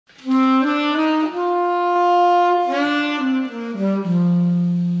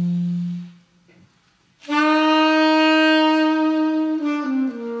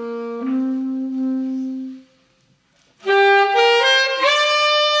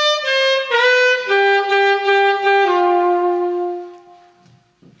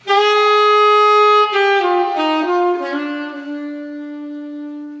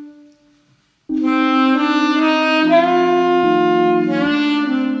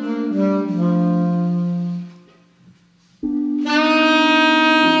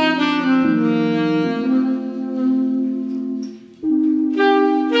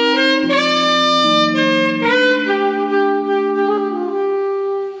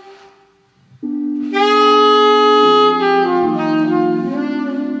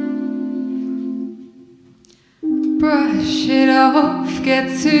brush it off,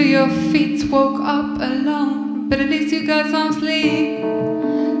 get to your feet, woke up alone, but at least you got some sleep.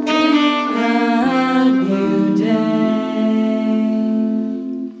 A new day.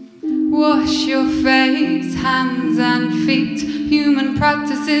 Wash your face, hands and feet, human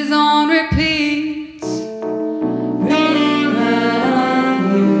practices on repeat. Bring a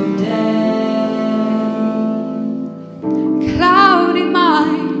new day. Cloudy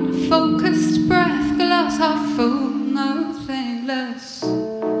mind, focused breath, glass half full, nothing less.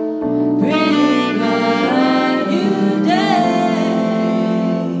 Bring a new day.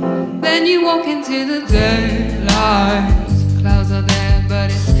 Then you walk into the daylight. Clouds are there,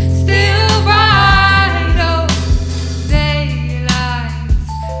 but it's still bright. Oh, daylight.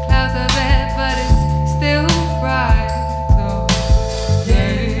 Clouds are there, but it's still bright. Oh,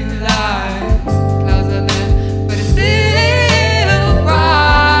 daylight. Clouds are there, but it's still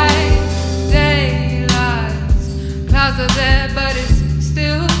bright. Daylight. Clouds are there, but it's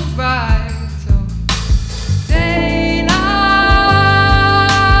still bright. Oh, daylight.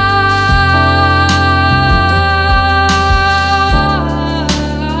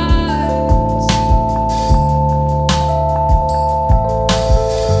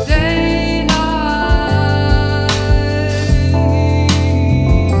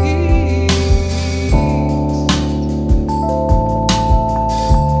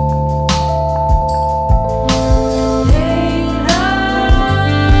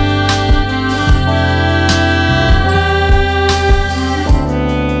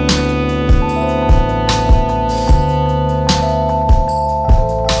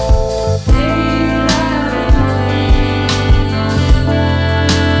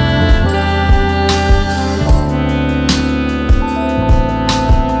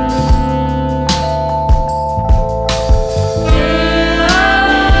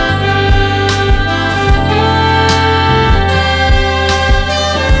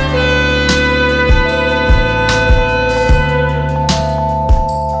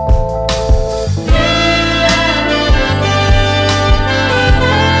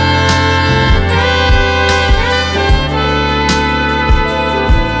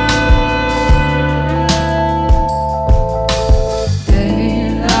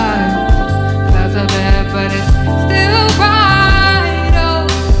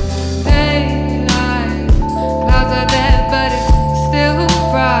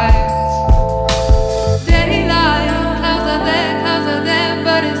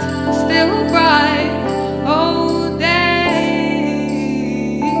 Still bright.